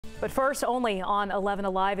But first, only on 11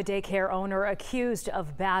 Alive, a daycare owner accused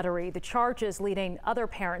of battery. The charges leading other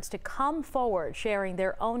parents to come forward, sharing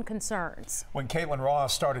their own concerns. When Caitlin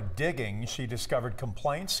Ross started digging, she discovered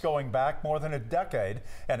complaints going back more than a decade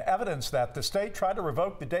and evidence that the state tried to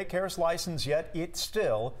revoke the daycare's license, yet it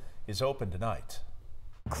still is open tonight.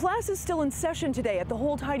 Class is still in session today at the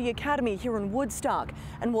Hold Heidi Academy here in Woodstock.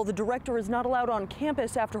 And while the director is not allowed on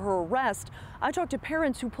campus after her arrest, I talked to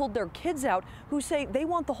parents who pulled their kids out who say they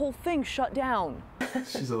want the whole thing shut down.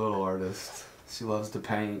 She's a little artist. She loves to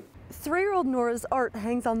paint. 3-year-old Nora's art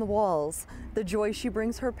hangs on the walls. The joy she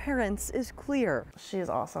brings her parents is clear. She's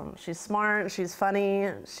awesome. She's smart, she's funny,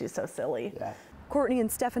 she's so silly. Yeah. Courtney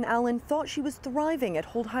and Stephen Allen thought she was thriving at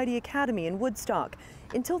Hold Heidi Academy in Woodstock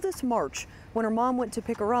until this March, when her mom went to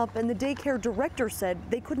pick her up and the daycare director said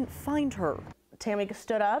they couldn't find her. Tammy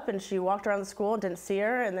stood up and she walked around the school and didn't see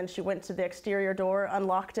her, and then she went to the exterior door,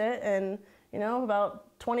 unlocked it, and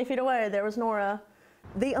about 20 feet away there was Nora.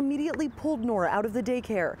 They immediately pulled Nora out of the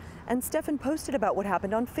daycare, and Stephen posted about what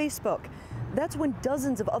happened on Facebook. That's when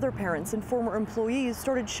dozens of other parents and former employees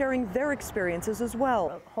started sharing their experiences as well.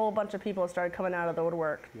 A whole bunch of people started coming out of the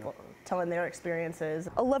woodwork, telling their experiences.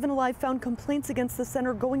 11 Alive found complaints against the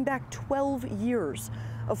center going back 12 years.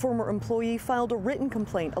 A former employee filed a written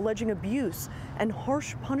complaint alleging abuse and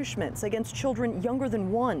harsh punishments against children younger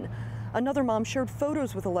than 1. Another mom shared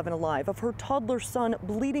photos with 11 Alive of her toddler son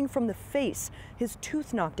bleeding from the face, his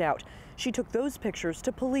tooth knocked out. She took those pictures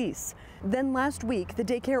to police. Then last week, the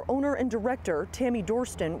daycare owner and director, Tammy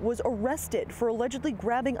Dorston, was arrested for allegedly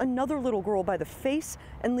grabbing another little girl by the face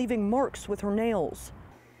and leaving marks with her nails.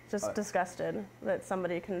 Just disgusted that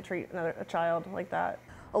somebody can treat a child like that.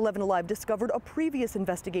 11 Alive discovered a previous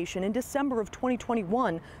investigation in December of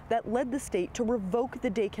 2021 that led the state to revoke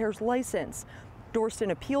the daycare's license.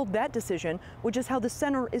 Dorston appealed that decision, which is how the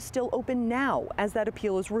center is still open now as that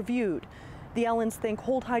appeal is reviewed. The Allens think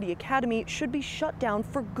Hold Heidi Academy should be shut down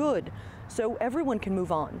for good so everyone can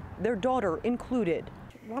move on, their daughter included.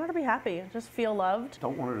 I want her to be happy, just feel loved.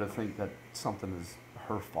 Don't want her to think that something is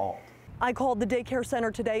her fault. I called the daycare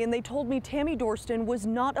center today and they told me Tammy Dorston was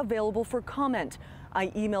not available for comment. I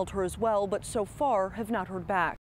emailed her as well, but so far have not heard back.